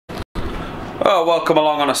Oh, welcome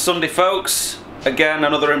along on a Sunday, folks. Again,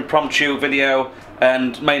 another impromptu video,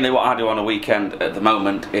 and mainly what I do on a weekend at the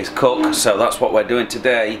moment is cook, so that's what we're doing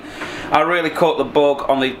today. I really caught the bug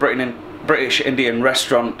on these British Indian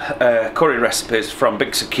restaurant curry recipes from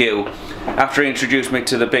Big Sir Q after he introduced me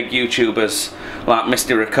to the big YouTubers like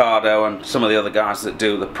Mr. Ricardo and some of the other guys that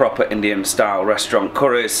do the proper Indian style restaurant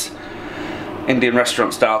curries, Indian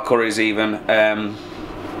restaurant style curries even.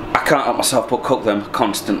 I can't help myself but cook them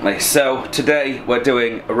constantly. So today we're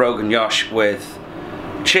doing a Rogan Josh with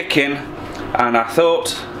chicken, and I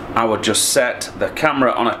thought I would just set the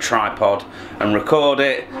camera on a tripod and record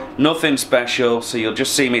it. Nothing special, so you'll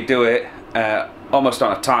just see me do it almost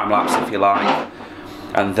on a time lapse if you like,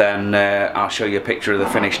 and then I'll show you a picture of the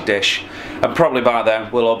finished dish, and probably by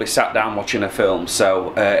then we'll all be sat down watching a film,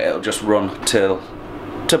 so it'll just run to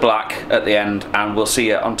black at the end, and we'll see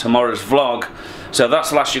you on tomorrow's vlog. So that's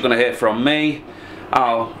the last you're going to hear from me.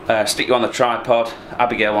 I'll stick you on the tripod.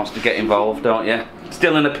 Abigail wants to get involved, don't you?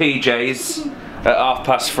 Still in the PJs at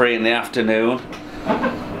 3:30 in the afternoon.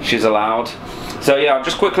 She's allowed. So yeah, I'll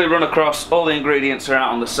just quickly run across. All the ingredients are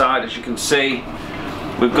out on the side, as you can see.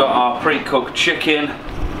 We've got our pre-cooked chicken.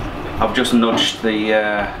 I've just nudged the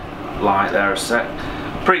light there a sec.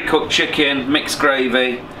 Pre-cooked chicken, mixed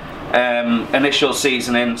gravy, initial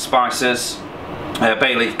seasoning, spices,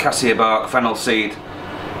 bay leaf, cassia bark, fennel seed,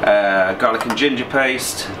 garlic and ginger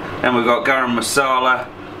paste. Then we've got garam masala,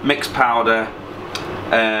 mixed powder,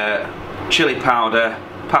 chili powder,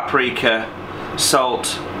 paprika,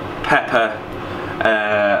 salt, pepper,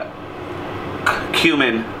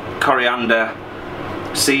 cumin, coriander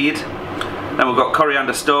seed. Then we've got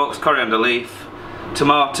coriander stalks, coriander leaf,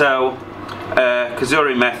 tomato,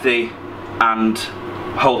 kasuri methi, and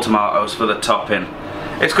whole tomatoes for the topping.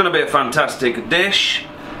 It's going to be a fantastic dish.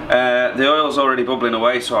 The oil's already bubbling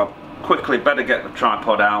away, so I'll quickly better get the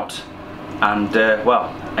tripod out and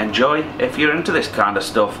well, enjoy if you're into this kind of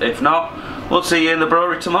stuff. If not, we'll see you in the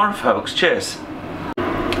brewery tomorrow, folks. Cheers.